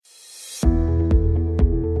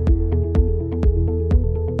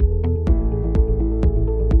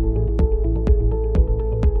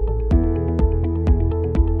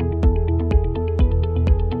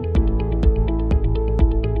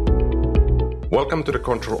Welcome to the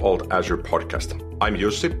Control Alt Azure podcast. I'm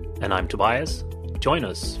Jussi. And I'm Tobias. Join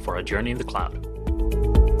us for a journey in the cloud.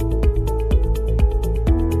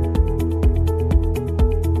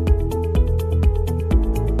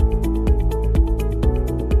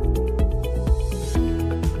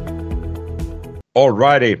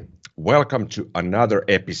 Alrighty, welcome to another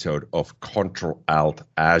episode of Control Alt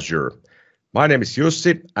Azure. My name is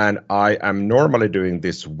Jussi, and I am normally doing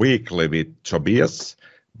this weekly with Tobias,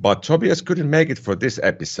 but Tobias couldn't make it for this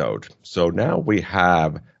episode. So now we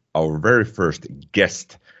have our very first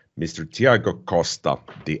guest, Mr. Tiago Costa,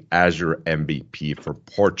 the Azure MVP for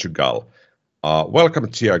Portugal. Welcome,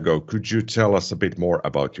 Tiago. Could you tell us a bit more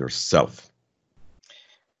about yourself?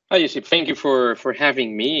 Hi, Jussi. Thank you for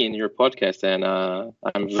having me in your podcast, and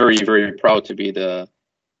I'm very, very proud to be the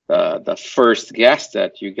first guest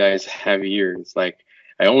that you guys have here. It's like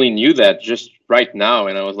I only knew that just right now,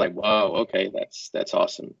 and I was like, wow, okay, that's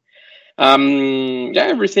awesome. Yeah,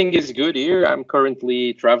 everything is good here. I'm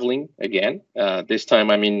currently traveling again. This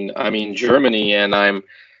time I'm in Germany, and I'm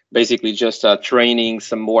basically just training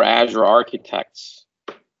some more Azure architects.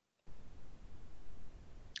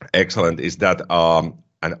 Excellent. Is that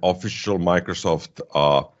an official Microsoft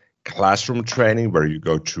classroom training where you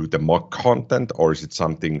go through the mock content, or is it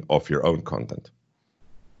something of your own content?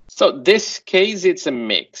 So this case, it's a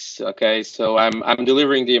mix. Okay, so I'm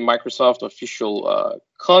delivering the Microsoft official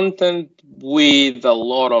content with a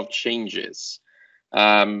lot of changes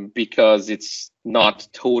because it's not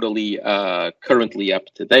totally currently up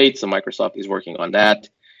to date. So Microsoft is working on that.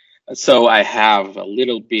 So I have a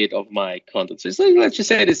little bit of my content. So it's like, let's just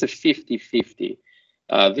say it is a 50-50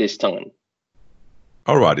 this time.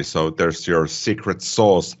 Alrighty, so there's your secret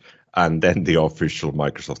sauce and then the official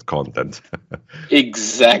Microsoft content.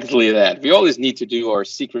 Exactly that. We always need to do our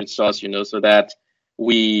secret sauce, so that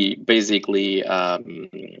we basically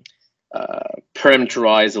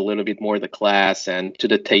parameterize a little bit more the class and to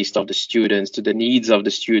the taste of the students, to the needs of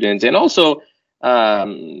the students, and also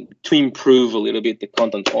to improve a little bit the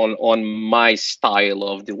content on my style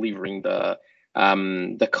of delivering the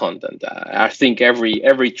content. I think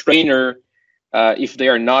every trainer, if they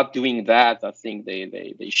are not doing that, I think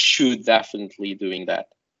they should definitely doing that.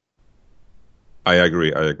 I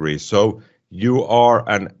agree. So you are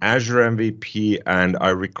an Azure MVP, and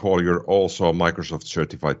I recall you're also a Microsoft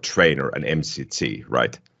certified trainer, an MCT,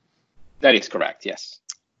 right? That is correct, yes.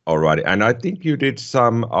 Alrighty, and I think you did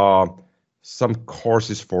some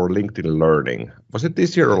courses for LinkedIn Learning. Was it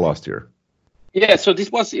this year or last year? Yeah, so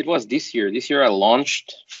it was this year. This year I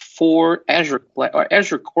launched 4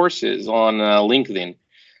 Azure courses on LinkedIn.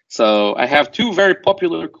 So I have 2 very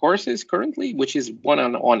popular courses currently, which is one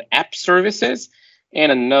on app services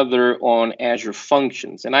and another on Azure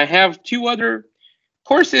functions. And I have 2 other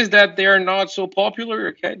courses that they are not so popular,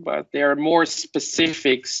 okay, but they are more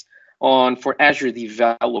specifics for Azure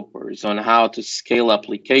developers on how to scale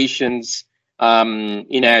applications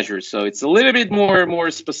in Azure. So it's a little bit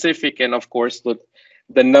more specific, and of course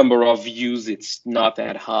the number of views, it's not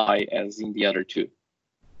that high as in the other 2.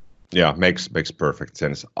 Yeah, makes perfect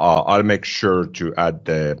sense. I'll make sure to add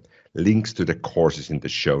the links to the courses in the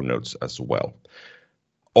show notes as well.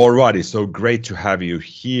 Alrighty, so great to have you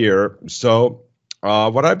here. So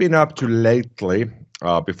what I've been up to lately,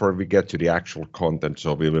 before we get to the actual content,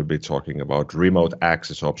 so we will be talking about remote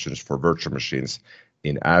access options for virtual machines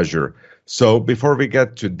in Azure. So before we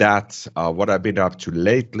get to that, what I've been up to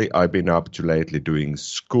lately, doing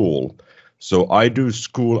school. So I do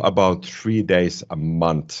school about 3 days a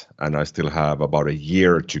month, and I still have about a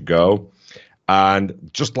year to go. And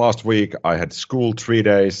just last week, I had school 3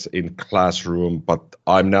 days in classroom, but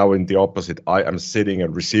I'm now in the opposite. I am sitting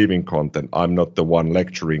and receiving content. I'm not the one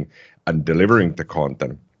lecturing and delivering the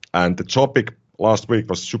content. And the topic last week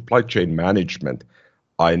was supply chain management.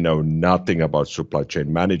 I know nothing about supply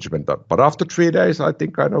chain management, but after 3 days, I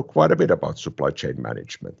think I know quite a bit about supply chain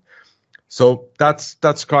management. So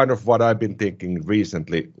that's kind of what I've been thinking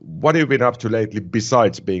recently. What have you been up to lately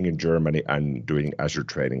besides being in Germany and doing Azure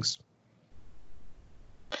trainings?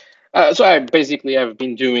 So I basically have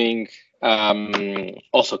been doing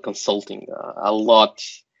also consulting a lot,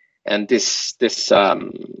 and this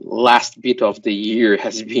last bit of the year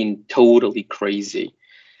has been totally crazy.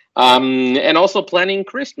 And also planning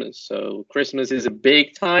Christmas. So Christmas is a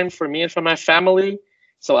big time for me and for my family.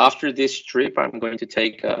 So after this trip, I'm going to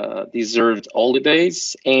take deserved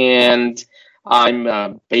holidays, and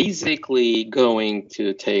I'm basically going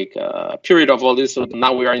to take a period of holidays. So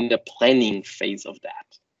now we are in the planning phase of that.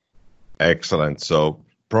 Excellent. So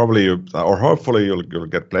probably hopefully you'll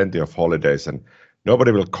get plenty of holidays, and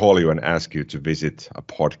nobody will call you and ask you to visit a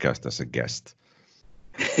podcast as a guest.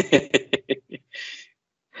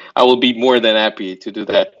 I will be more than happy to do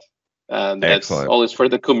that. That's Excellent. always for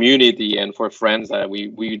the community and for friends that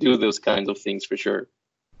we do those kinds of things for sure.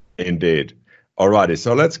 Indeed. Alrighty,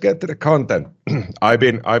 so let's get to the content. I've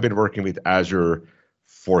been working with Azure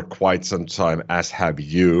for quite some time, as have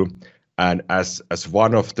you. And as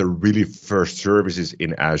one of the really first services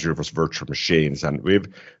in Azure was virtual machines, and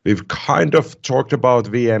we've kind of talked about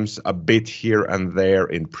VMs a bit here and there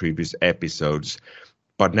in previous episodes,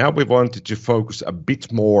 but now we wanted to focus a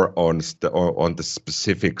bit more on the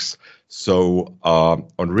specifics. So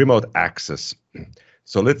on remote access.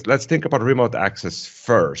 So let's think about remote access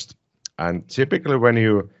first. And typically, when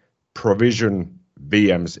you provision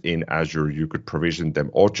VMs in Azure, you could provision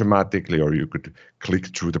them automatically, or you could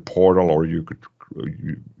click through the portal, or you could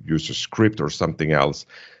use a script or something else.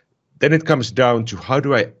 Then it comes down to, how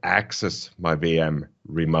do I access my VM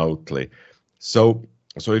remotely? So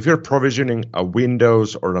if you're provisioning a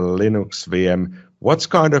Windows or a Linux VM, what's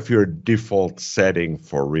kind of your default setting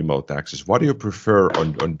for remote access? What do you prefer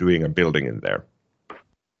on doing and building in there?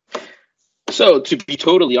 So to be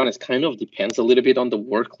totally honest, kind of depends a little bit on the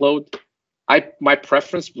workload. My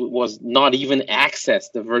preference was not even access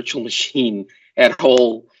the virtual machine at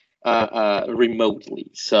all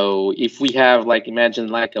remotely. So if we have, like, imagine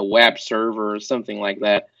like a web server or something like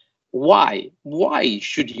that, why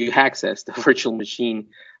should you access the virtual machine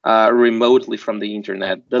remotely from the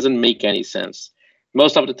internet? Doesn't make any sense.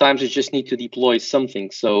 Most of the times you just need to deploy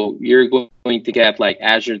something. So you're going to get like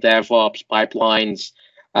Azure DevOps pipelines,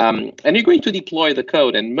 and you're going to deploy the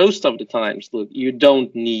code. And most of the times, look, you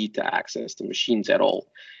don't need to access the machines at all.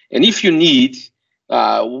 And if you need,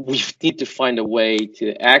 we need to find a way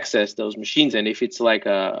to access those machines. And if it's like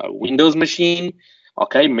a Windows machine,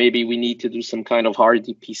 okay, maybe we need to do some kind of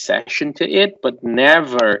RDP session to it, but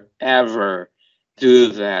never, ever do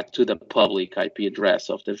that to the public IP address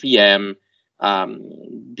of the VM,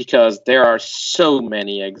 because there are so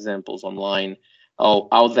many examples online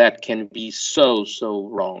how that can be so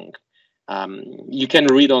wrong. You can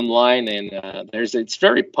read online, and it's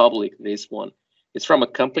very public, this one. It's from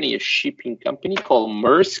a shipping company called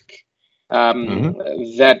Maersk.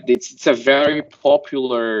 That it's a very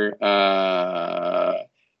popular,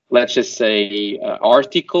 let's just say,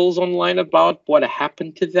 articles online about what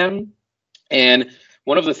happened to them. And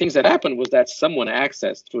one of the things that happened was that someone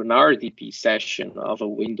accessed through an RDP session of a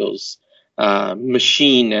Windows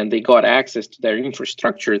machine, and they got access to their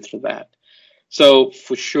infrastructure through that. So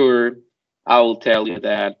for sure, I will tell you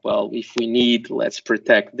that, well, if we need, let's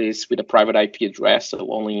protect this with a private IP address,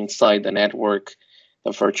 so only inside the network,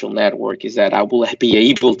 the virtual network, is that I will be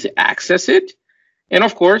able to access it. And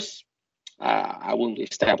of course, I will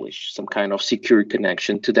establish some kind of secure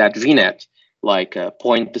connection to that VNet, like a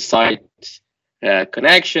point-to-site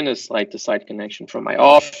connection, a site-to-site connection from my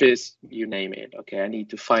office, you name it. Okay, I need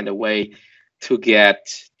to find a way to get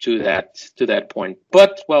to that point.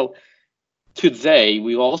 But, well, today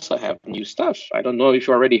we also have new stuff. I don't know if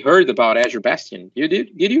you already heard about Azure Bastion. You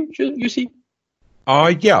did? Did you see?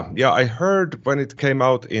 Yeah, I heard when it came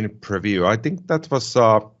out in preview. I think that was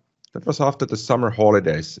after the summer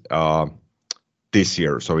holidays this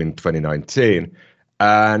year, so in 2019.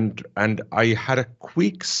 And I had a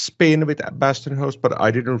quick spin with Bastion Host, but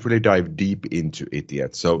I didn't really dive deep into it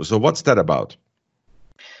yet. So what's that about?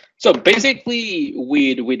 So basically,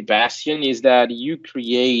 with Bastion is that you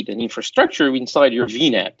create an infrastructure inside your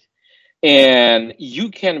VNet, and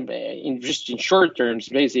you can, in short terms,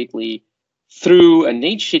 basically through an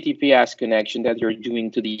HTTPS connection that you're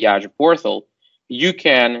doing to the Azure portal, you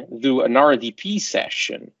can do an RDP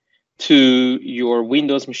session to your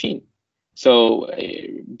Windows machine. So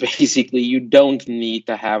basically, you don't need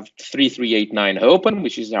to have 3389 open,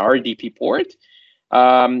 which is the RDP port.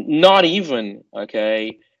 Not even,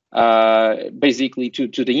 basically to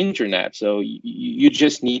the internet. So you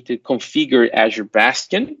just need to configure Azure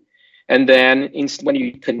Bastion. And then when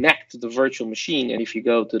you connect to the virtual machine, and if you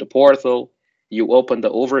go to the portal, you open the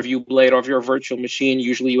overview blade of your virtual machine.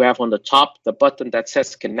 Usually you have on the top the button that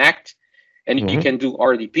says connect, and you can do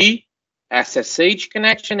RDP, SSH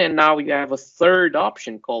connection, and now you have a third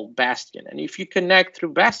option called Bastion. And if you connect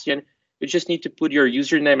through Bastion, you just need to put your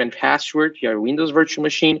username and password, your Windows virtual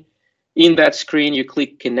machine. In that screen, you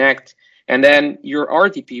click connect, and then your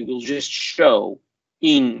RDP will just show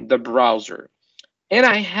in the browser. And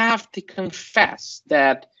I have to confess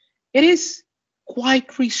that it is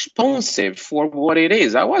quite responsive for what it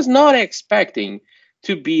is. I was not expecting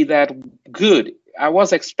to be that good. I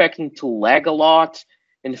was expecting to lag a lot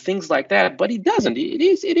and things like that, but it doesn't. It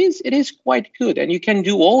is quite good, and you can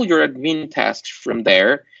do all your admin tasks from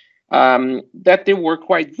there. that they were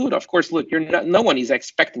quite good. Of course, look, no one is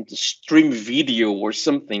expecting to stream video or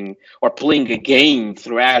something or playing a game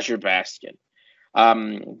through Azure Bastion.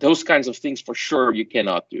 Those kinds of things for sure you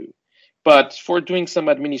cannot do. But for doing some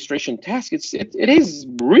administration tasks, it is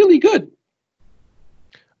really good.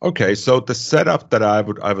 Okay, so the setup that I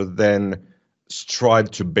would then strive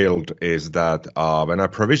to build is that when I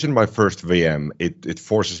provision my first VM, it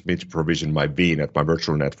forces me to provision my VNet, my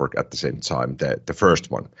virtual network, at the same time, the first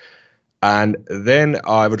one. And then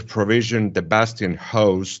I would provision the Bastion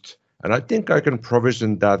host, and I think I can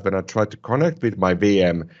provision that when I try to connect with my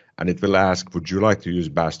VM, and it will ask, would you like to use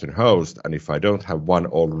Bastion host? And if I don't have one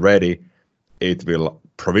already, it will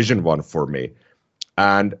provision one for me.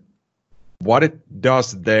 And what it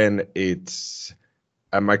does then,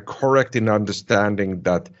 am I correct in understanding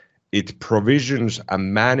that it provisions a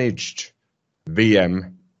managed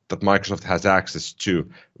VM that Microsoft has access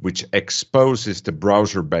to, which exposes the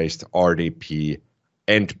browser-based RDP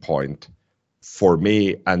endpoint for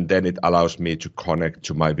me, and then it allows me to connect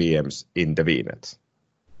to my VMs in the VNet?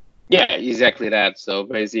 Yeah, exactly that. So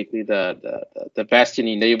basically, the Bastion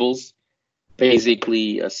enables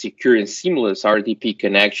basically a secure and seamless RDP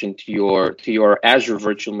connection to your Azure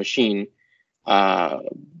virtual machine.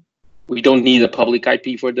 We don't need a public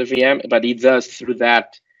IP for the VM, but it does through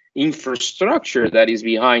that infrastructure that is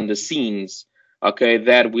behind the scenes. Okay,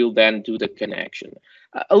 that will then do the connection.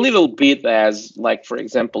 A little bit as, like, for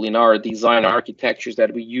example, in our design architectures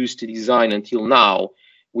that we used to design until now,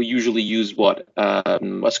 we usually use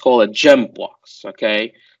what's called a jump box.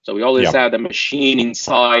 Okay, so we always have the machine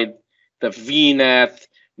inside the VNet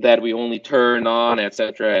that we only turn on,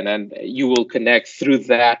 etc., and then you will connect through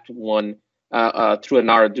that one do an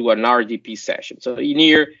RDP session. So in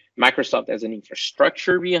here, Microsoft has an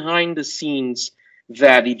infrastructure behind the scenes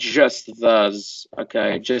that it just does.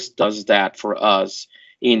 Okay, it just does that for us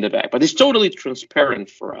in the back, but it's totally transparent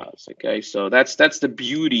for us. Okay, so that's the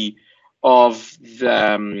beauty of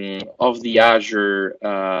the Azure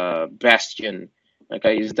Bastion.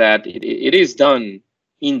 Okay, is that it is done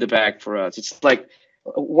in the back for us. It's like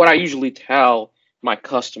what I usually tell my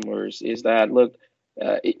customers is that, look,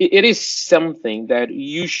 it is something that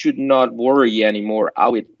you should not worry anymore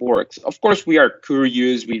how it works. Of course, we are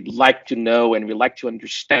curious, we like to know, and we like to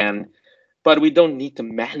understand, but we don't need to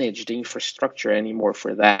manage the infrastructure anymore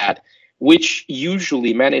for that, which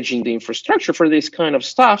usually managing the infrastructure for this kind of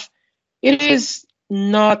stuff, it is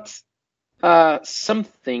not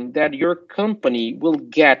something that your company will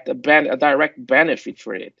get a direct benefit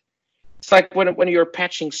for it. It's like when you're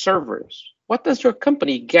patching servers. What does your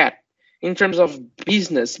company get in terms of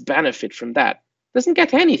business benefit from that? Doesn't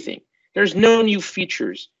get anything. There's no new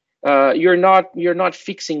features. You're not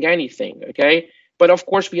fixing anything. Okay, but of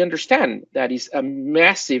course we understand that is a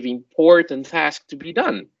massive, important task to be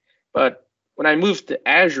done. But when I move to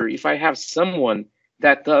Azure, if I have someone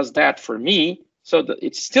that does that for me, so that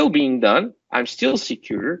it's still being done, I'm still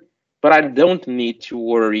secure, but I don't need to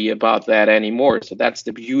worry about that anymore. So that's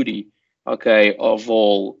the beauty, okay, of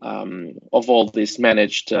all this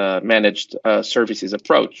managed services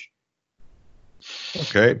approach.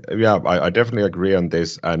 Okay, yeah, I definitely agree on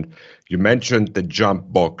this. And you mentioned the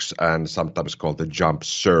jump box and sometimes called the jump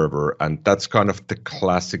server, and that's kind of the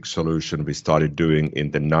classic solution we started doing in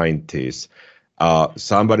the 90s.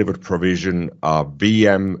 Somebody would provision a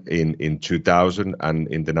VM in 2000, and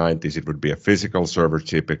in the 90s it would be a physical server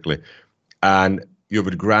typically, and you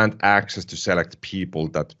would grant access to select people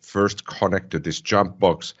that first connect to this jump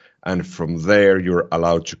box, and from there you're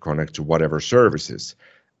allowed to connect to whatever services.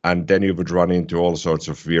 And then you would run into all sorts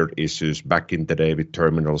of weird issues back in the day with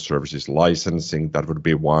terminal services licensing. That would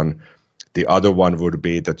be one. The other one would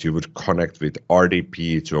be that you would connect with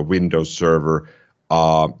RDP to a Windows server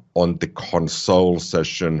on the console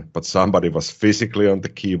session, but somebody was physically on the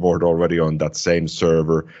keyboard already on that same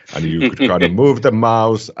server, and you could kind of move the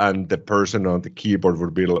mouse, and the person on the keyboard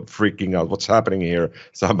would be freaking out. What's happening here?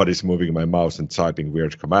 Somebody's moving my mouse and typing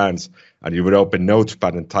weird commands, and you would open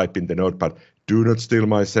Notepad and type in the Notepad, "Do not steal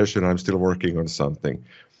my session. I'm still working on something."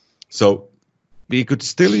 So we could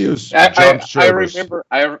still use jump servers.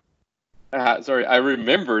 I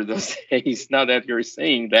remember those days. Now that you're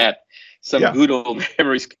saying that, some good old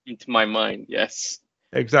memories come to my mind. Yes.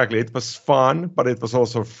 Exactly. It was fun, but it was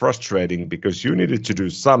also frustrating because you needed to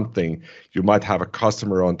do something. You might have a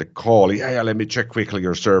customer on the call. Yeah, let me check quickly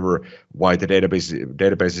your server, why the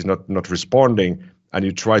database is not responding. And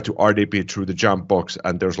you try to RDP through the jump box,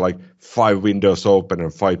 and there's like 5 windows open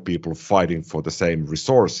and 5 people fighting for the same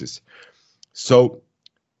resources. So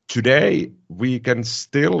today we can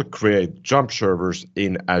still create jump servers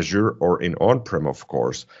in Azure or in on-prem, of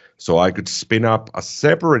course. So I could spin up a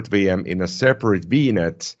separate VM in a separate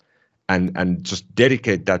VNet and just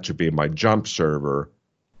dedicate that to be my jump server.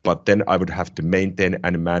 But then I would have to maintain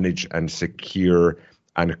and manage and secure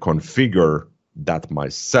and configure that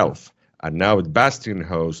myself. And now with Bastion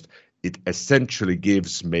Host, it essentially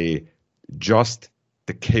gives me just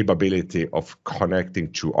the capability of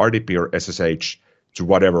connecting to RDP or SSH to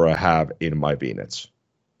whatever I have in my VNets.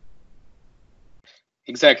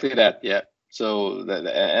 Exactly that, yeah. So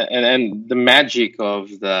and the magic of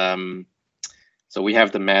the so we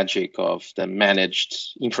have the magic of the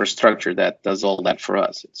managed infrastructure that does all that for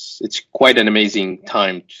us. It's quite an amazing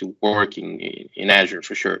time to working in Azure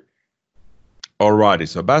for sure. Alrighty,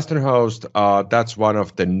 so Bastion Host, that's one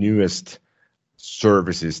of the newest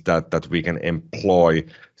services that we can employ.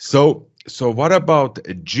 So what about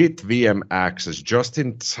JIT VM access,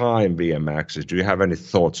 just-in-time VM access? Do you have any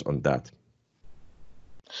thoughts on that?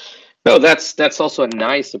 No, that's also a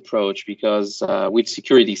nice approach because with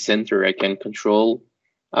Security Center, I can control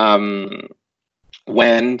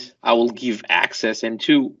when I will give access and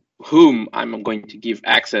to whom I'm going to give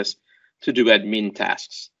access to do admin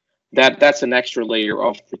tasks. That's an extra layer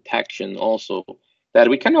of protection also, that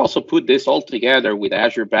we can also put this all together with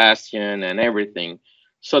Azure Bastion and everything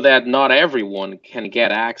so that not everyone can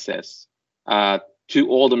get access to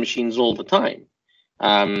all the machines all the time.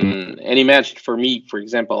 And imagine for me, for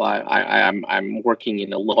example, I'm working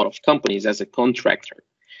in a lot of companies as a contractor,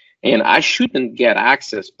 and I shouldn't get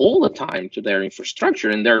access all the time to their infrastructure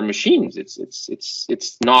and their machines.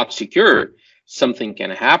 It's not secure. Something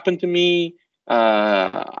can happen to me.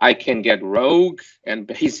 I can get rogue and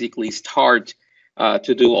basically start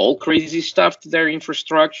to do all crazy stuff to their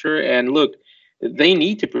infrastructure. And look, they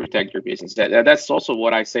need to protect their business. That's also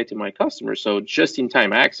what I say to my customers. So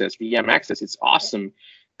just-in-time access, VM access, it's awesome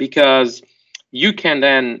because you can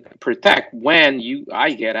then protect when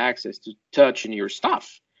I get access to touch in your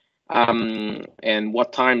stuff, and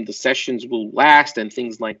what time the sessions will last and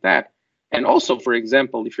things like that. And also, for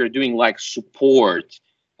example, if you're doing like support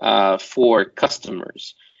for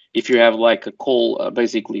customers, if you have like a call,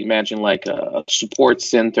 basically imagine like a support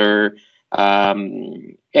center,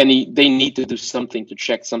 and they need to do something to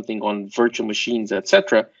check something on virtual machines,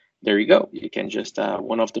 etc. There you go. You can just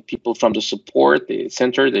one of the people from the support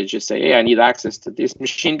center, they just say, hey, I need access to this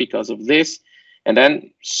machine because of this, and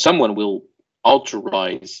then someone will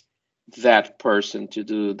authorize that person to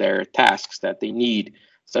do their tasks that they need.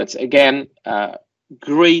 So it's again a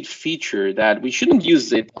great feature that we shouldn't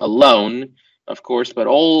use it alone, of course, but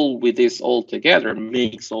all with this all together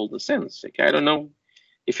makes all the sense. Okay, I don't know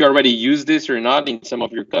if you already use this or not in some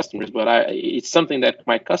of your customers, but it's something that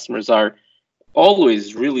my customers are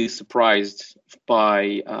always really surprised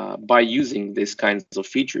by using these kinds of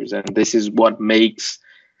features, and this is what makes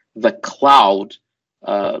the cloud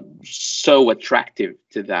so attractive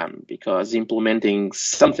to them, because implementing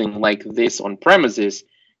something like this on premises,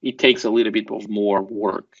 it takes a little bit of more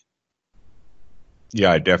work.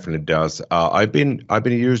 Yeah, it definitely does. I've been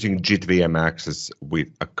using JIT VM access with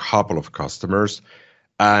a couple of customers,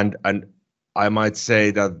 and I might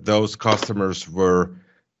say that those customers were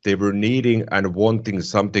needing and wanting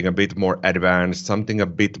something a bit more advanced, something a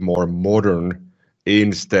bit more modern,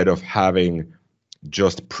 instead of having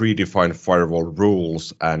just predefined firewall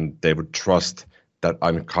rules, and they would trust that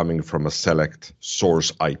I'm coming from a select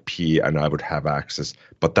source IP and I would have access,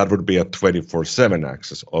 but that would be a 24/7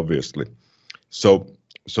 access, obviously. So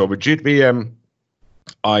with JIT VM,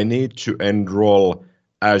 I need to enroll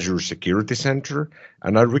Azure Security Center,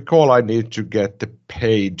 and I recall I need to get the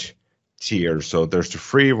paid tier. So there's the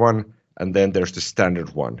free one, and then there's the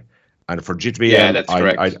standard one. And for JIT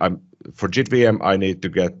VM, for JIT VM, I need to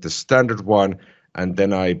get the standard one, and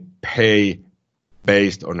then I pay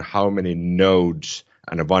based on how many nodes,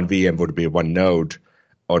 and one VM would be one node,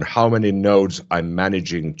 on how many nodes I'm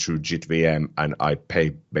managing through JIT VM, and I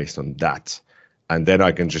pay based on that. And then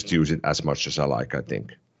I can just use it as much as I like, I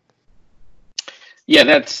think. Yeah,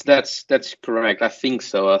 that's correct. I think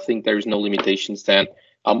so. I think there's no limitations then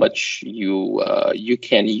how much you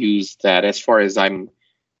can use that. As far as I'm,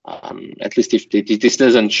 at least if this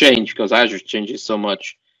doesn't change, because Azure changes so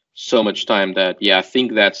much time that, yeah, I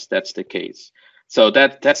think that's the case. So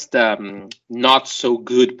that's the not so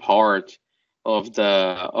good part of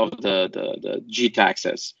the JIT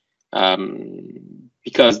access,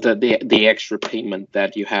 because the extra payment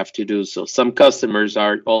that you have to do. So some customers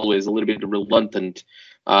are always a little bit reluctant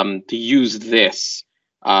to use this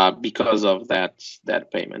because of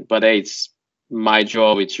that payment. But hey, it's my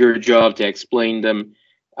job, it's your job to explain them.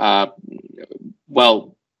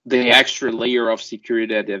 Well, the extra layer of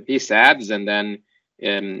security that this adds. And then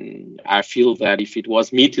I feel that if it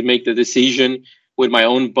was me to make the decision with my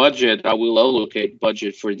own budget, I will allocate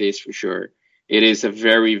budget for this for sure. It is a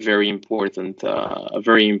very, very important,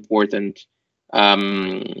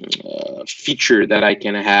 feature that I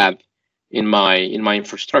can have in my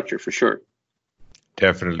infrastructure for sure.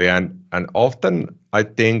 Definitely, and often I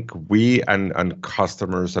think we and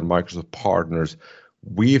customers and Microsoft partners,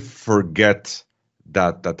 we forget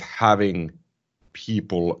that having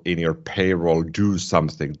people in your payroll do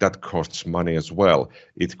something that costs money as well.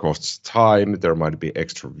 It costs time. There might be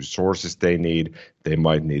extra resources they need. They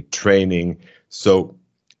might need training. So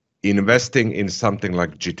investing in something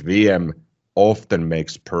like JIT-VM often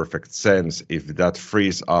makes perfect sense if that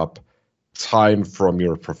frees up time from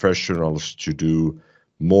your professionals to do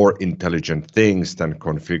more intelligent things than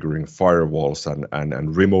configuring firewalls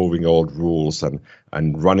and removing old rules and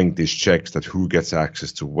running these checks that who gets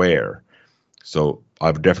access to where. So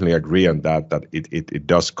I definitely agree on that it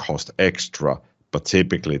does cost extra, but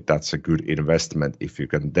typically that's a good investment if you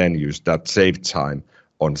can then use that saved time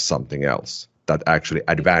on something else that actually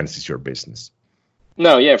advances your business.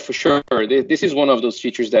 No, yeah, for sure. This is one of those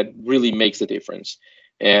features that really makes a difference.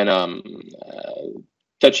 And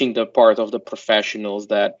touching the part of the professionals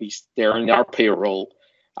that they're in our payroll,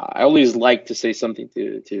 I always like to say something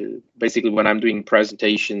to basically when I'm doing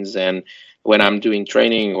presentations and when I'm doing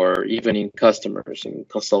training or even in customers and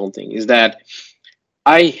consulting is that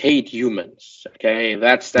I hate humans. Okay,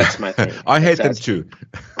 that's my thing. I hate them too.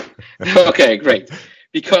 Okay, great.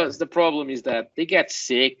 Because the problem is that they get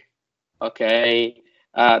sick. Okay,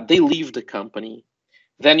 they leave the company.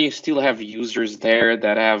 Then you still have users there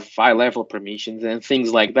that have high-level permissions and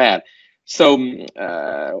things like that. So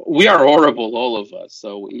we are horrible, all of us.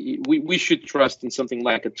 So we should trust in something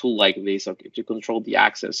like a tool like this, okay, to control the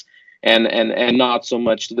access and not so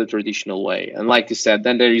much to the traditional way. And like you said,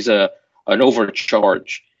 then there is an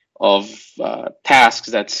overcharge of tasks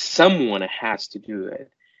that someone has to do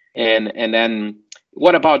it. And then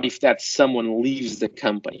what about if that someone leaves the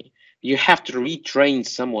company? You have to retrain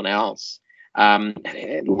someone else.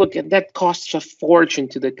 Look, that costs a fortune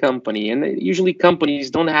to the company, and usually companies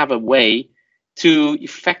don't have a way to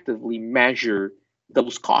effectively measure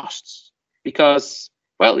those costs because,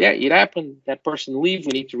 well, yeah, it happened. That person leaves.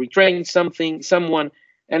 We need to retrain someone.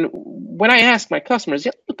 And when I ask my customers,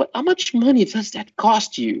 yeah, but how much money does that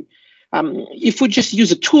cost you? If we just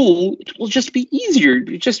use a tool, it will just be easier.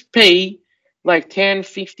 You just pay like 10,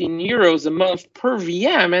 15 euros a month per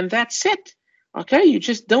VM, and that's it. Okay, you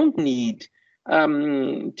just don't need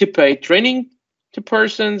to pay training to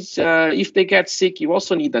persons. If they get sick, you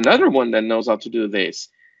also need another one that knows how to do this.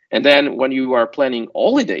 And then when you are planning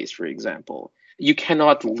holidays, for example, you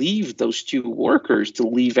cannot leave those two workers to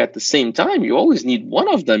leave at the same time. You always need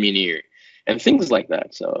one of them in here and things like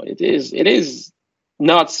that. So it is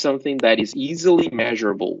not something that is easily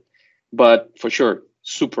measurable, but for sure,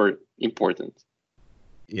 super important.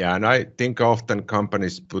 Yeah, and I think often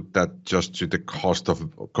companies put that just to the cost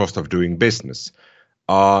of doing business.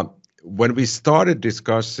 When we started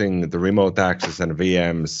discussing the remote access and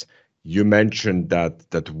VMs, you mentioned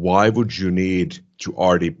that why would you need to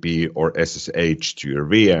RDP or SSH to your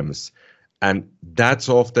VMs? And that's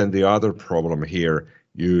often the other problem here.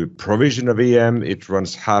 You provision a VM, it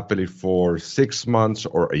runs happily for 6 months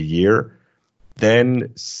or a year.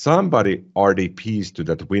 Then somebody RDPs to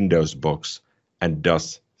that Windows box and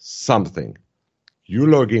does something. You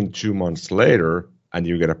log in 2 months later and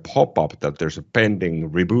you get a pop-up that there's a pending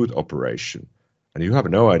reboot operation. And you have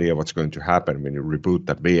no idea what's going to happen when you reboot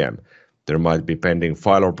that VM. There might be pending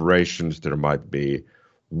file operations, there might be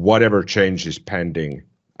whatever change is pending.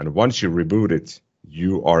 And once you reboot it,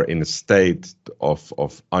 you are in a state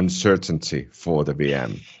of uncertainty for the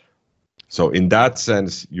VM. So in that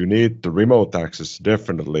sense, you need the remote access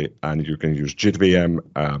definitely, and you can use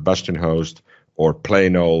JIT-VM, Bastion host, or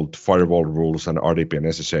plain old firewall rules and RDP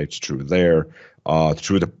and SSH through there,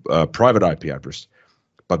 through the private IP address.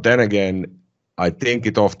 But then again, I think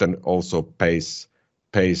it often also pays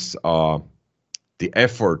the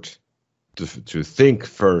effort to think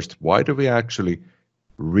first, why do we actually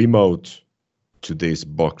remote to these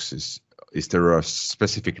boxes? Is there a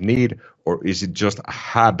specific need, or is it just a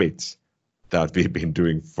habit that we've been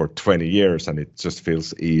doing for 20 years and it just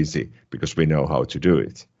feels easy because we know how to do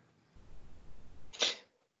it?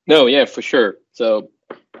 No, yeah, for sure. So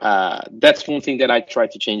that's one thing that I try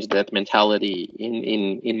to change, that mentality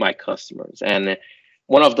in my customers. And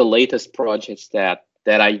one of the latest projects that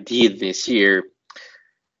I did this year,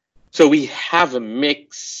 so we have a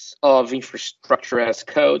mix of infrastructure as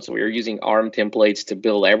code. So we're using ARM templates to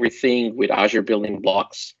build everything with Azure building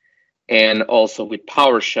blocks, and also with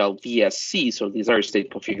PowerShell VSC. So these are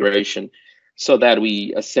state configuration, so that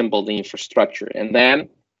we assemble the infrastructure. And then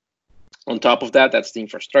on top of that, that's the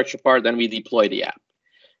infrastructure part. Then we deploy the app.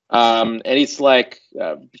 And it's like,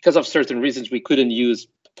 because of certain reasons, we couldn't use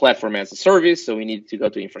platform as a service, so we needed to go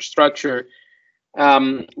to infrastructure.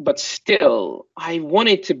 But still, I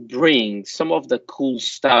wanted to bring some of the cool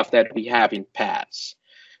stuff that we have in PaaS.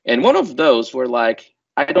 And one of those were like,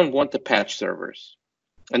 I don't want to patch servers.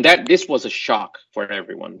 And this was a shock for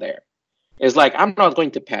everyone there. It's like, I'm not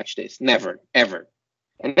going to patch this, never, ever.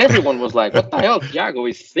 And everyone was like, what the hell, Thiago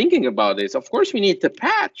is thinking about this? Of course we need to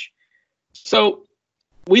patch. So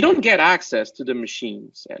we don't get access to the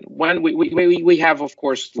machines. And when we have, of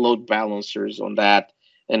course, load balancers on that.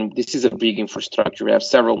 And this is a big infrastructure. We have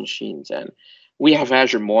several machines. And we have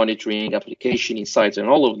Azure monitoring, application insights, and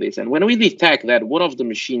all of this. And when we detect that one of the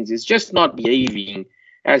machines is just not behaving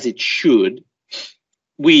as it should,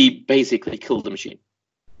 we basically kill the machine.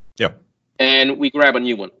 Yeah. And we grab a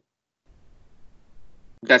new one.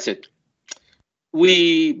 That's it.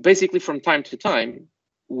 We basically, from time to time,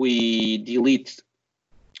 we delete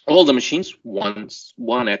all the machines, one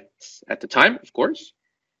at a time, of course,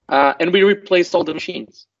 and we replace all the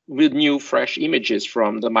machines with new, fresh images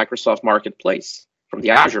from the Microsoft Marketplace, from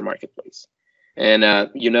the Azure Marketplace. And,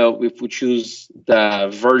 if we choose the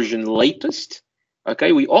version latest,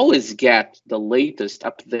 okay, we always get the latest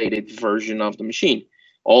updated version of the machine.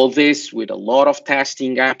 All this with a lot of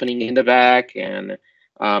testing happening in the back, and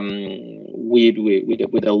with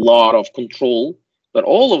a lot of control, but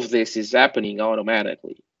all of this is happening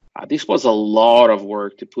automatically. This was a lot of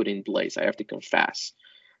work to put in place. I have to confess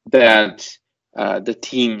that the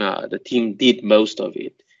team did most of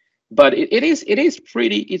it, but it is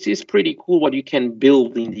pretty cool what you can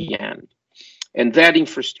build in the end. And that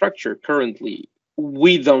infrastructure currently,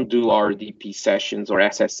 we don't do RDP sessions or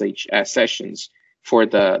SSH sessions for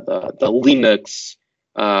the Linux.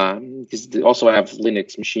 Because they also have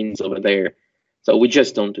Linux machines over there, so we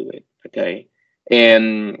just don't do it. Okay,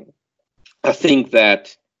 and I think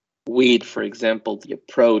that with, for example, the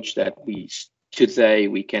approach that we today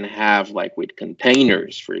we can have, like with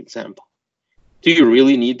containers, for example, are you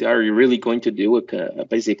really going to do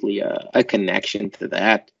basically a connection to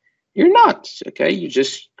that? You're not. Okay, you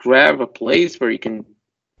just grab a place where you can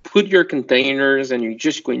put your containers, and you're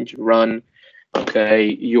just going to run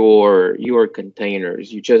your containers.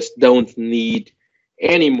 You just don't need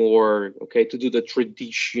anymore, to do the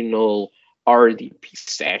traditional RDP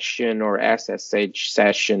session or SSH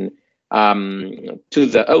session to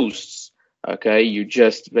the hosts. Okay, you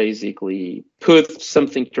just basically put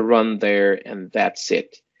something to run there, and that's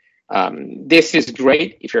it. This is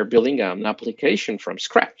great if you're building an application from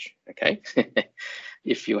scratch. Okay.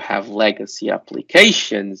 If you have legacy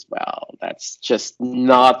applications, well, that's just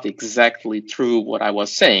not exactly true what I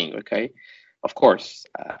was saying, okay? Of course,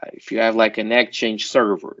 if you have like an Exchange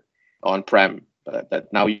server on-prem,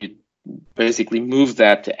 that now you basically move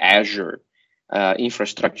that to Azure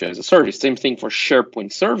infrastructure as a service. Same thing for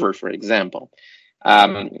SharePoint server, for example.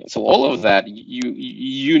 So all of that,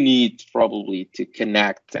 you need probably to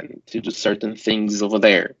connect and to do certain things over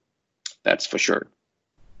there. That's for sure.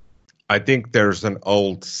 I think there's an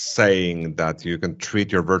old saying that you can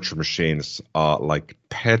treat your virtual machines like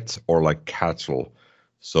pets or like cattle.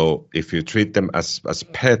 So if you treat them as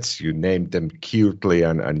pets, you name them cutely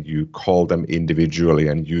and you call them individually,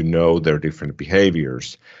 and you know their different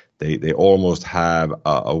behaviors. They almost have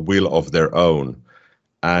a will of their own.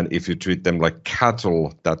 And if you treat them like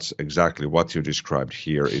cattle, that's exactly what you described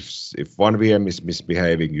here. If one VM is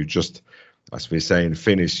misbehaving, you just, as we say in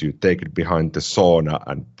Finnish, you take it behind the sauna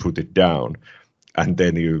and put it down, and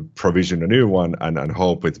then you provision a new one and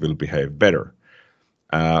hope it will behave better.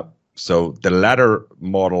 So the latter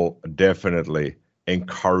model definitely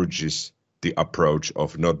encourages the approach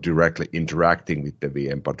of not directly interacting with the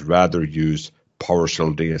VM, but rather use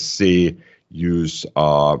PowerShell DSC, use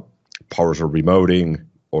PowerShell remoting,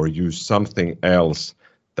 or use something else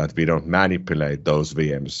that we don't manipulate those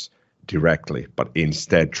VMs directly, but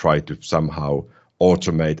instead try to somehow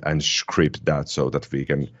automate and script that so that we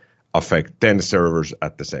can affect 10 servers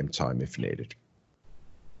at the same time if needed.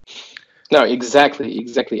 No, exactly.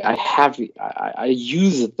 I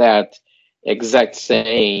use that exact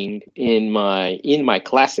saying in my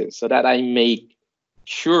classes, so that I make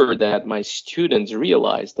sure that my students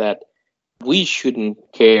realize that we shouldn't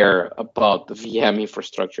care about the VM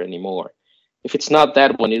infrastructure anymore. If it's not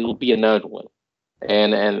that one, it will be another one.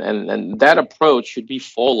 And that approach should be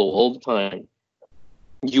followed all the time.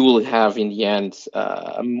 you will have in the end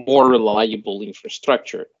a more reliable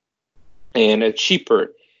infrastructure and a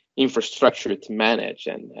cheaper infrastructure to manage,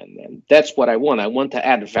 and that's what I want. I want to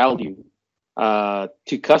add value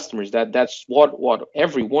to customers. That's what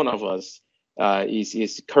every one of us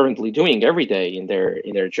is currently doing every day in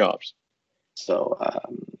their jobs. So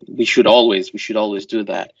we should always do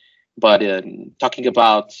that. But talking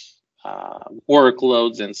about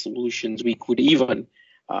workloads and solutions, we could even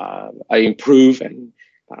improve. And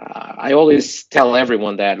I always tell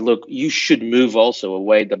everyone that, look, you should move also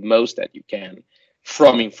away the most that you can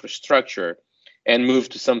from infrastructure and move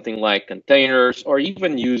to something like containers, or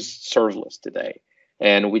even use serverless today.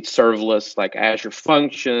 And with serverless like Azure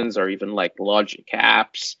Functions or even like Logic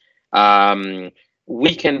Apps,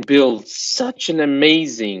 we can build such an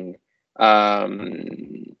amazing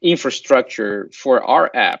infrastructure for our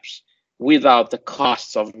apps without the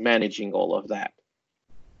costs of managing all of that.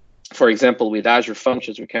 For example, with Azure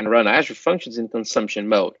Functions, we can run Azure Functions in consumption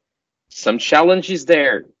mode. Some challenges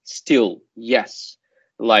there still, yes.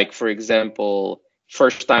 Like, for example,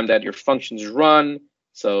 first time that your functions run,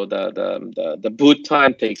 so the boot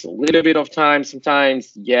time takes a little bit of time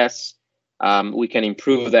sometimes, yes. We can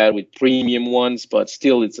improve that with premium ones, but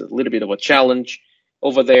still it's a little bit of a challenge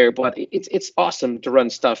over there. But it's awesome to run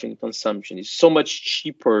stuff in consumption. It's so much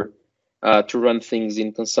cheaper to run things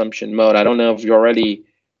in consumption mode. I don't know if you already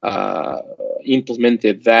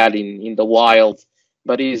implemented that in the wild,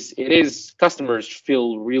 but it is customers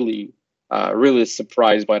feel really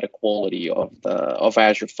surprised by the quality of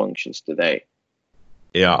Azure Functions today.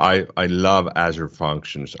 Yeah, I love Azure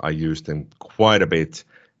Functions. I use them quite a bit.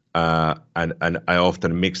 And I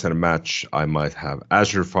often mix and match. I might have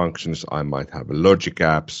Azure Functions, I might have Logic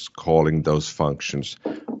Apps calling those functions,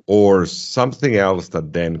 or something else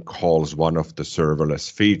that then calls one of the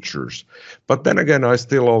serverless features. But then again, I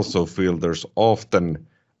still also feel there's often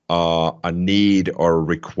a need or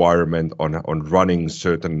requirement on running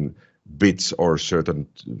certain bits or certain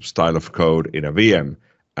style of code in a VM.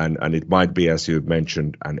 And it might be, as you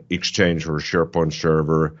mentioned, an Exchange or SharePoint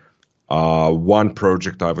server. One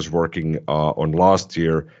project I was working on last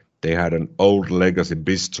year, they had an old legacy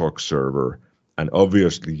BizTalk server, and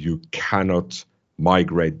obviously you cannot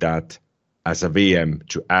migrate that as a VM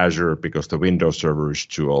to Azure because the Windows server is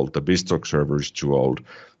too old, the BizTalk server is too old.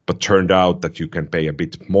 But turned out that you can pay a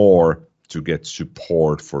bit more to get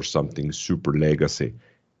support for something super legacy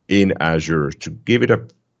in Azure to give it a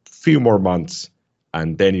few more months,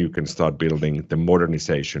 and then you can start building the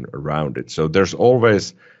modernization around it. So there's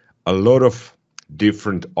always a lot of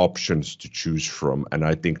different options to choose from. And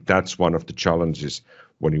I think that's one of the challenges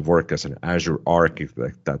when you work as an Azure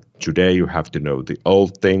architect, that today you have to know the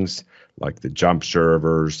old things like the jump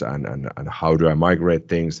servers and how do I migrate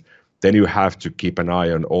things. Then you have to keep an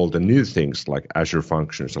eye on all the new things like Azure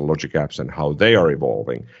Functions and Logic Apps and how they are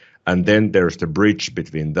evolving. And then there's the bridge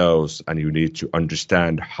between those, and you need to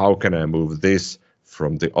understand how can I move this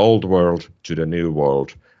from the old world to the new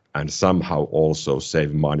world and somehow also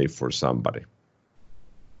save money for somebody.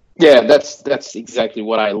 Yeah, that's exactly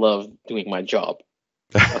what I love doing my job.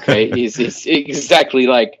 Okay, is exactly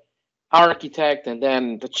like architect, and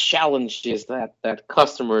then the challenges that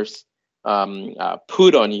customers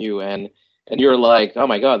put on you, and you're like, oh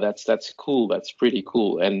my god, that's cool, that's pretty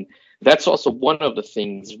cool. And that's also one of the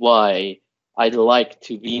things why I like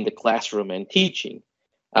to be in the classroom and teaching,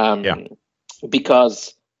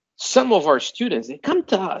 because some of our students, they come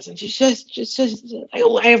to us and just says,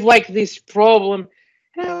 I have like this problem.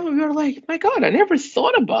 And we're like, my God, I never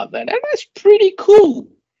thought about that. And that's pretty cool.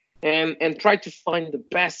 And try to find the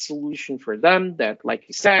best solution for them that, like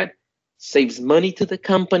you said, saves money to the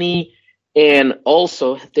company. And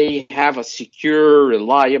also they have a secure,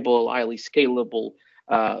 reliable, highly scalable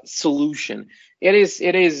solution. It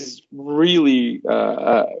is really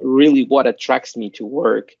what attracts me to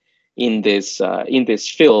work in this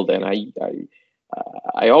field. And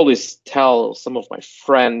I always tell some of my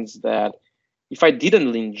friends that if I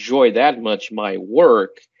didn't enjoy that much my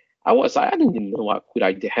work, I didn't even know how could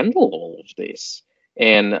I handle all of this.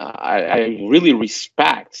 And I really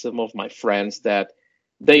respect some of my friends that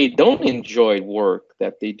they don't enjoy work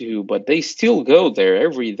that they do, but they still go there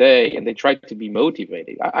every day and they try to be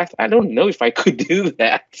motivated. I don't know if I could do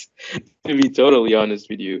that, to be totally honest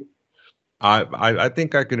with you. I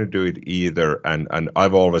think I couldn't do it either, and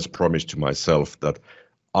I've always promised to myself that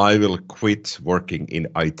I will quit working in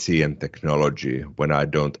IT and technology when I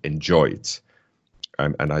don't enjoy it.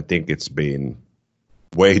 And I think it's been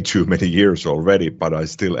way too many years already, but I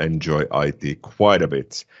still enjoy IT quite a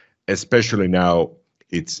bit, especially now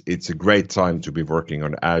it's a great time to be working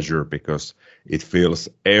on Azure because it feels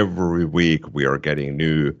every week we are getting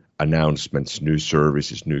new announcements, new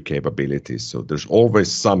services, new capabilities. So there's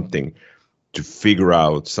always something to figure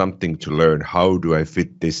out, something to learn. How do I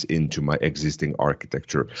fit this into my existing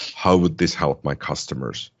architecture? How would this help my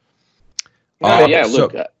customers?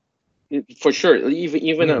 Look, for sure.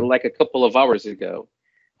 Even like a couple of hours ago,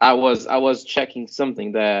 I was checking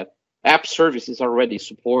something that App Services already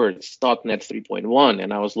supports .NET 3.1,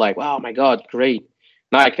 and I was like, "Wow, my God, great!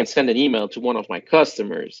 Now I can send an email to one of my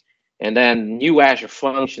customers." And then new Azure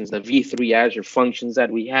functions, the V3 Azure functions that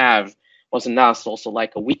we have, was announced also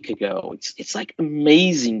like a week ago. It's like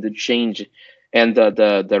amazing the change and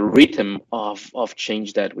the rhythm of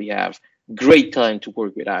change that we have. Great time to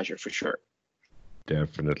work with Azure for sure.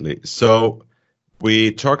 Definitely. So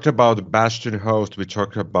we talked about Bastion Host. We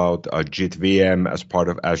talked about JIT-VM as part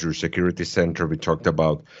of Azure Security Center. We talked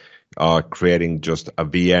about creating just a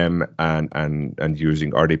VM and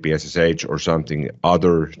using RDP SSH or something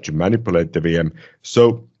other to manipulate the VM.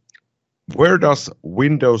 So where does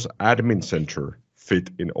Windows Admin Center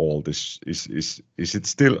fit in all this? Is it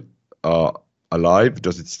still alive?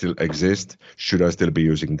 Does it still exist? Should I still be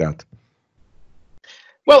using that?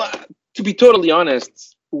 Well, to be totally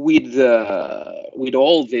honest, with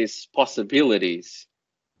all these possibilities,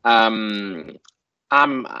 we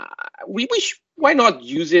wish, why not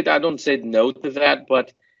use it? I don't say no to that,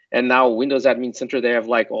 and now Windows Admin Center, they have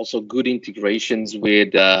like also good integrations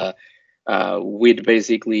with Azure,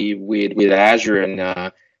 and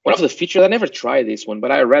one of the features, I never tried this one,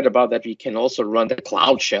 but I read about that we can also run the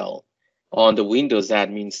Cloud Shell on the Windows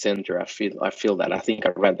Admin Center. I feel that. I think I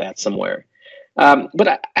read that somewhere.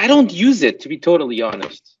 But I don't use it, to be totally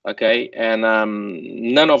honest. Okay, and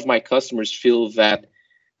none of my customers feel that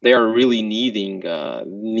they are really needing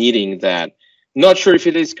that. Not sure if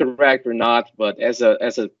it is correct or not, but as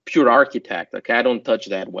a pure architect, okay, I don't touch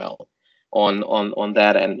that well on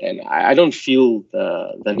that, and I don't feel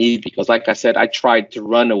the need, because, like I said, I tried to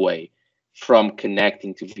run away from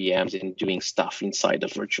connecting to VMs and doing stuff inside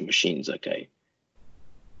of virtual machines. Okay.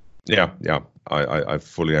 Yeah, I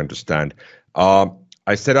fully understand.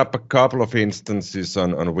 I set up a couple of instances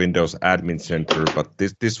on Windows Admin Center, but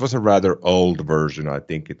this was a rather old version. I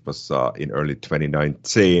think it was in early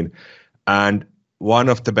 2019. And one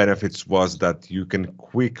of the benefits was that you can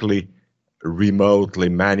quickly remotely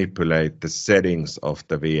manipulate the settings of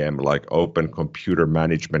the VM, like open computer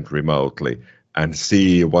management remotely, and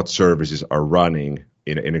see what services are running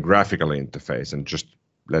in a graphical interface, and just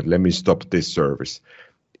let me stop this service,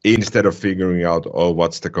 instead of figuring out,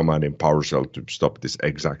 what's the command in PowerShell to stop this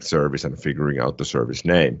exact service and figuring out the service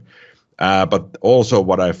name. But also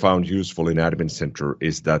what I found useful in Admin Center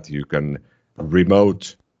is that you can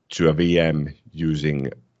remote to a VM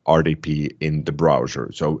using RDP in the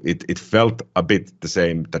browser. So it felt a bit the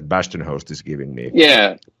same that Bastion Host is giving me.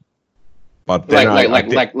 Yeah. But then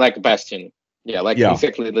like Bastion. Yeah,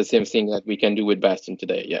 exactly the same thing that we can do with Bastion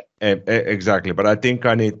today. Yeah. Exactly. But I think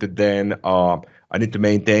I need to then I need to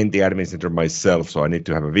maintain the Admin Center myself. So I need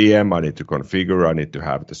to have a VM, I need to configure, I need to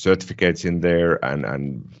have the certificates in there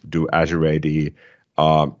and do Azure AD,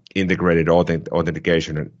 integrated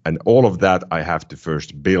authentication, and all of that I have to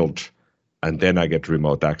first build, and then I get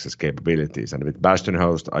remote access capabilities. And with Bastion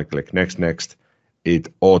Host, I click next,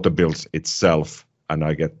 it auto builds itself, and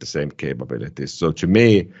I get the same capabilities. So to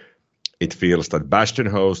me, it feels that Bastion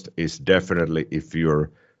Host is definitely, if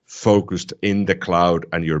you're focused in the cloud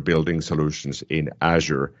and you're building solutions in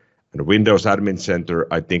Azure. And Windows Admin Center,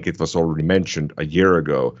 I think it was already mentioned a year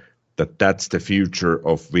ago, that's the future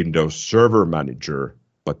of Windows Server Manager,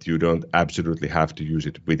 but you don't absolutely have to use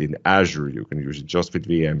it within Azure. You can use it just with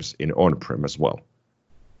VMs in on-prem as well.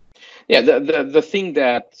 Yeah, the thing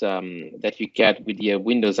that you get with the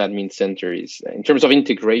Windows Admin Center is, in terms of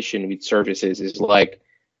integration with services, is like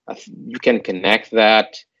you can connect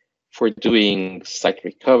that for doing site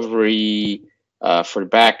recovery, for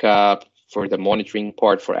backup, for the monitoring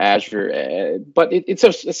part for Azure. But it's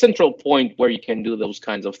a central point where you can do those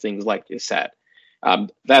kinds of things, like you said.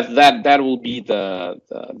 That will be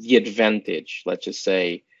the advantage, let's just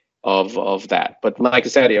say, of that. But like I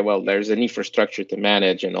said, yeah, well, there's an infrastructure to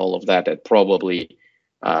manage and all of that probably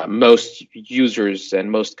most users and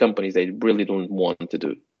most companies, they really don't want to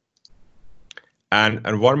do.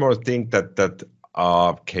 And one more thing that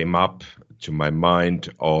came up to my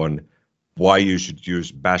mind on why you should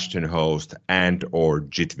use Bastion Host and or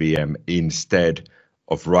JIT-VM instead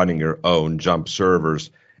of running your own Jump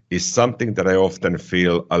servers is something that I often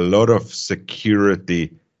feel a lot of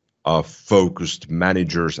security focused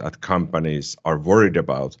managers at companies are worried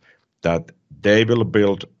about, that they will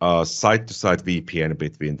build a site-to-site VPN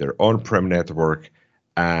between their on-prem network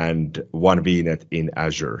and one VNet in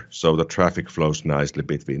Azure. So the traffic flows nicely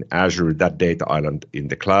between Azure, that data island in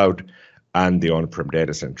the cloud, and the on-prem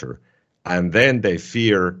data center. And then they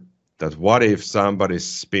fear that what if somebody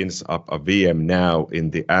spins up a VM now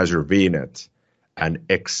in the Azure VNet and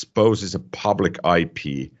exposes a public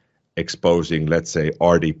IP, exposing, let's say,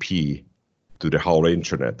 RDP to the whole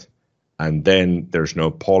internet, and then there's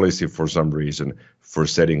no policy for some reason for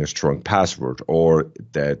setting a strong password, or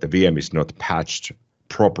the VM is not patched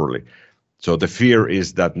properly. So the fear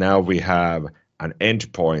is that now we have an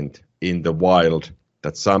endpoint in the wild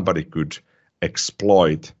that somebody could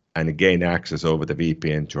exploit and gain access over the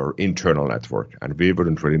VPN to our internal network, and we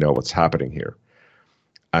wouldn't really know what's happening here.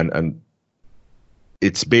 And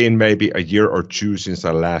it's been maybe a year or two since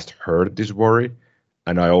I last heard this worry,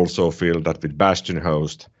 and I also feel that with Bastion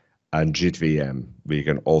Host and JIT-VM, we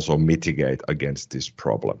can also mitigate against this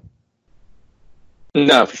problem.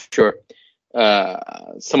 No, for sure.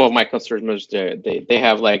 Some of my customers, they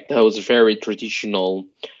have like those very traditional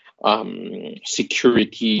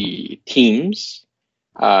security teams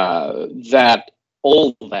that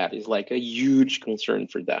all that is like a huge concern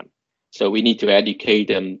for them. So we need to educate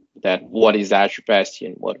them that what is Azure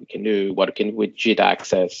Bastion, what we can do, what can with JIT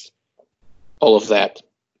access, all of that.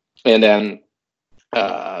 And then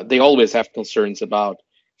they always have concerns about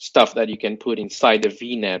stuff that you can put inside the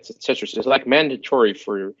VNets, etc. So it's like mandatory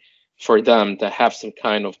for them to have some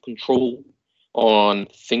kind of control on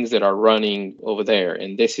things that are running over there.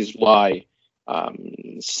 And this is why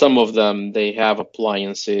some of them, they have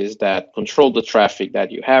appliances that control the traffic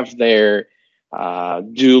that you have there,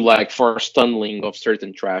 do like force tunneling of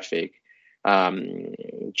certain traffic,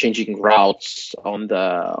 changing routes on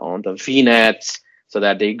the VNets so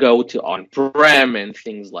that they go to on-prem and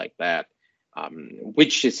things like that,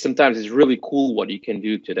 which is sometimes is really cool what you can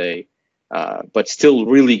do today, but still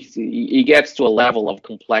really it gets to a level of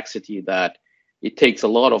complexity that it takes a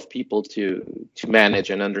lot of people to manage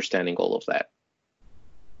and understanding all of that.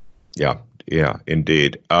 Yeah,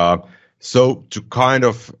 indeed. So to kind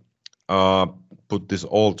of put this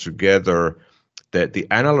all together, the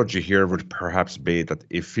analogy here would perhaps be that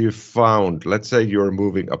if you found, let's say you're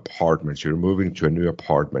moving apartments, you're moving to a new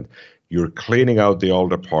apartment, you're cleaning out the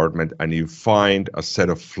old apartment, and you find a set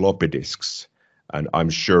of floppy disks. And I'm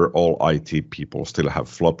sure all IT people still have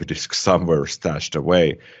floppy disks somewhere stashed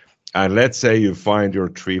away. And let's say you find your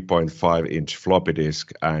 3.5-inch floppy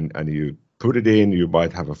disk and you put it in, you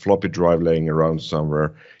might have a floppy drive laying around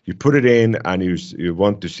somewhere. You put it in and you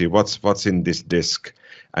want to see what's in this disk.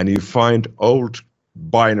 And you find old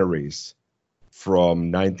binaries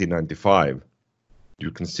from 1995. You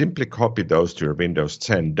can simply copy those to your Windows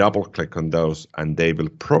 10, double-click on those, and they will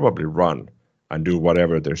probably run and do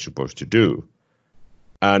whatever they're supposed to do.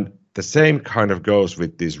 And the same kind of goes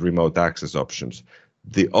with these remote access options.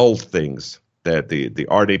 The old things, the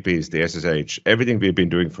RDPs, the SSH, everything we've been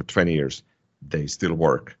doing for 20 years, they still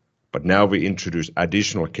work. But now we introduce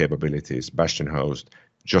additional capabilities, Bastion Host,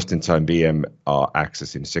 just-in-time VM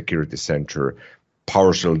access in Security Center,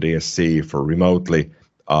 PowerShell DSC for remotely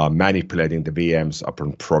manipulating the VMs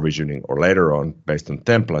upon provisioning or later on based on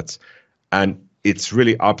templates. And it's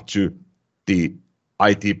really up to the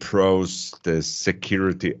IT pros, the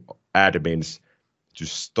security admins, to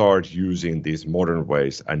start using these modern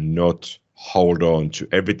ways and not hold on to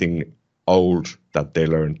everything old that they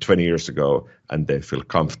learned 20 years ago and they feel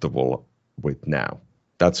comfortable with now.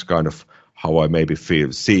 That's kind of how I maybe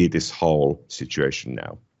see this whole situation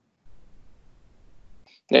now.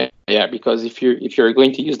 Yeah, because if you're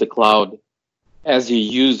going to use the cloud as you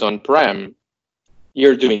use on-prem,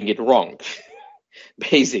 you're doing it wrong,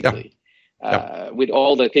 basically. Yeah. With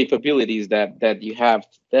all the capabilities that you have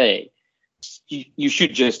today, you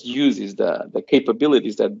should just use the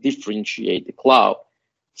capabilities that differentiate the cloud,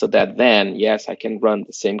 so that then, yes, I can run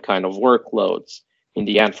the same kind of workloads. In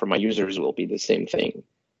the end, for my users, will be the same thing,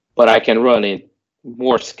 but I can run it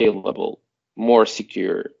more scalable, more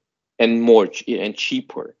secure, and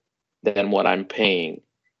cheaper than what I'm paying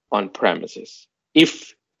on premises.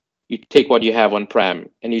 If you take what you have on prem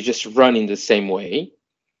and you just run in the same way,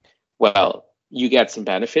 well, you get some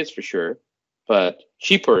benefits for sure, but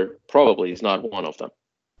cheaper probably is not one of them.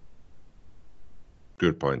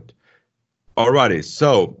 Good point. Alrighty,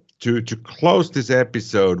 so to close this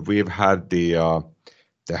episode, we've had the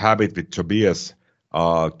habit with Tobias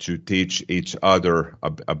to teach each other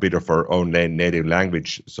a bit of our own native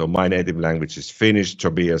language. So my native language is Finnish.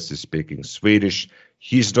 Tobias is speaking Swedish.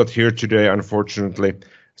 He's not here today, unfortunately.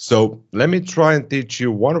 So let me try and teach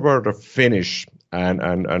you one word of Finnish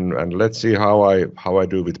and let's see how I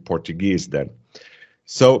do with Portuguese then.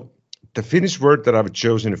 So the Finnish word that I've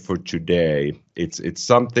chosen for today, it's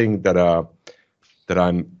something that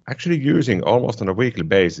I'm actually using almost on a weekly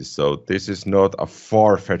basis. So this is not a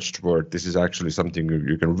far-fetched word. This is actually something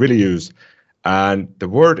you can really use. And the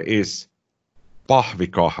word is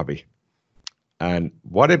pahvikahvi. And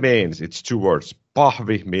what it means, it's two words.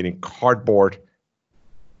 Pahvi meaning cardboard,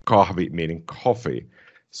 kahvi meaning coffee.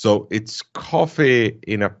 So it's coffee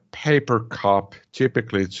in a paper cup.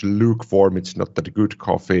 Typically it's lukewarm, it's not that good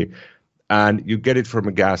coffee. And you get it from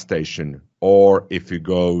a gas station. Or if you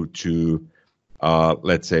go to,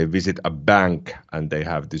 let's say, visit a bank and they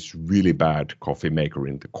have this really bad coffee maker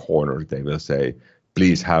in the corner, they will say,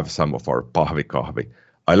 please have some of our pahvikahvi.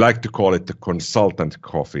 I like to call it the consultant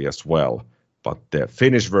coffee as well. But the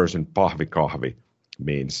Finnish version, pahvikahvi,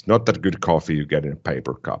 means not that good coffee you get in a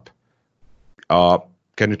paper cup.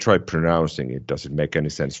 Can you try pronouncing it? Does it make any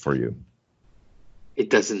sense for you?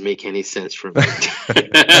 It doesn't make any sense for me.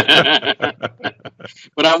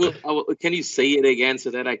 But I will. Can you say it again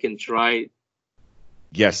so that I can try?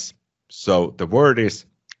 Yes. So the word is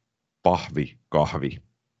pahvikahvi.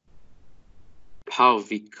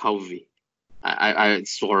 Pahvikahvi.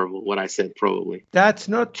 It's horrible what I said, probably. That's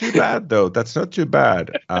not too bad, though. That's not too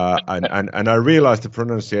bad. And I realized the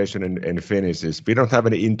pronunciation in Finnish is we don't have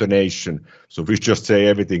any intonation, so we just say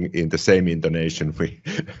everything in the same intonation we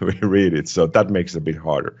read it. So that makes it a bit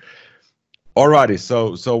harder. Alrighty.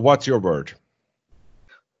 So what's your word?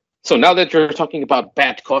 So now that you're talking about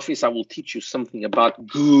bad coffees, I will teach you something about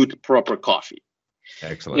good, proper coffee.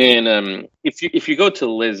 Excellent. And if you go to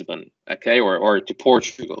Lisbon, okay, or to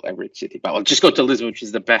Portugal, every city, but I'll just go to Lisbon, which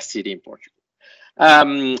is the best city in Portugal.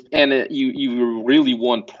 And you really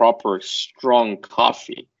want proper, strong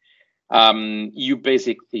coffee. You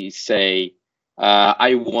basically say,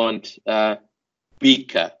 I want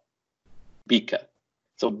bica.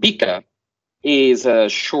 So bica is a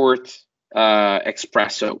short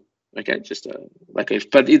espresso, okay,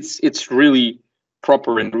 but it's really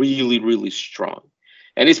proper and really, really strong.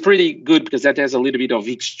 And it's pretty good because that has a little bit of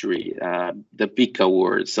history, the bica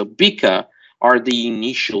word. So bica are the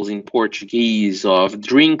initials in Portuguese of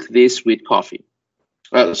drink this with coffee.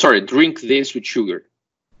 Drink this with sugar.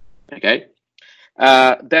 Okay.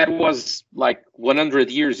 That was like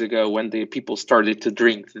 100 years ago when the people started to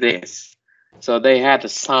drink this. So they had a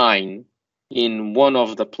sign in one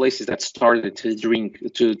of the places that started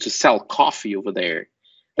to sell coffee over there,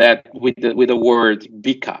 that with the word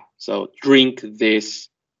bica. So drink this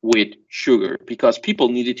with sugar, because people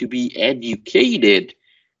needed to be educated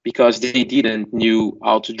because they didn't knew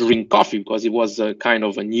how to drink coffee because it was a kind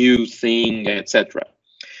of a new thing, etc.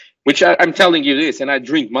 Which I'm telling you this, and I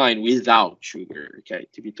drink mine without sugar, okay,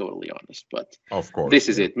 to be totally honest. But of course, this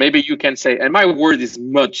is it. Maybe you can say, and my word is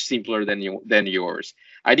much simpler than yours.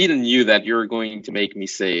 I didn't knew that you're going to make me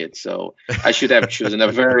say it, so I should have chosen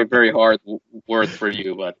a very, very hard word for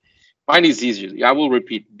you, but mine is easier. I will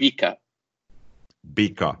repeat, bica.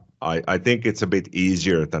 Bica. I think it's a bit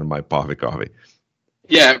easier than my pahvikahvi.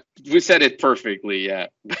 Yeah, we said it perfectly, yeah.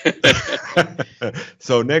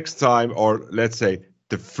 So next time, or let's say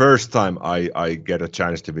the first time I get a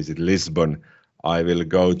chance to visit Lisbon, I will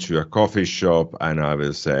go to a coffee shop and I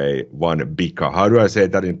will say one bica. How do I say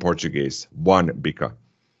that in Portuguese? One bica.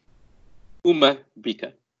 Uma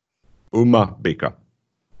bica. Uma bica.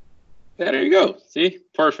 There you go. See?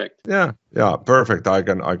 Perfect. Yeah, perfect. I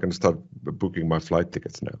can start booking my flight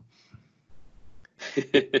tickets now.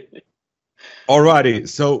 Alrighty,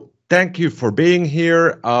 so thank you for being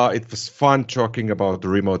here. It was fun talking about the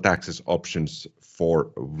remote access options for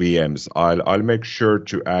VMs. I'll make sure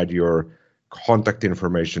to add your contact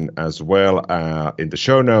information as well in the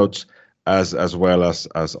show notes, as well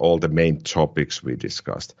as all the main topics we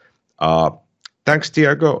discussed. Thanks,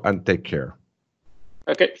 Tiago, and take care.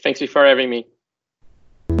 Okay, thanks for having me.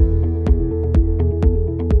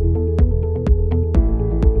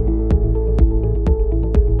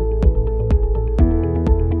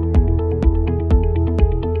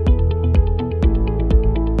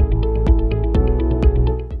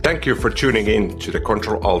 Thank you for tuning in to the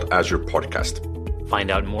Control-Alt-Azure podcast.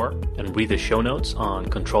 Find out more and read the show notes on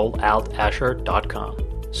controlaltazure.com.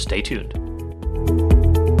 Stay tuned.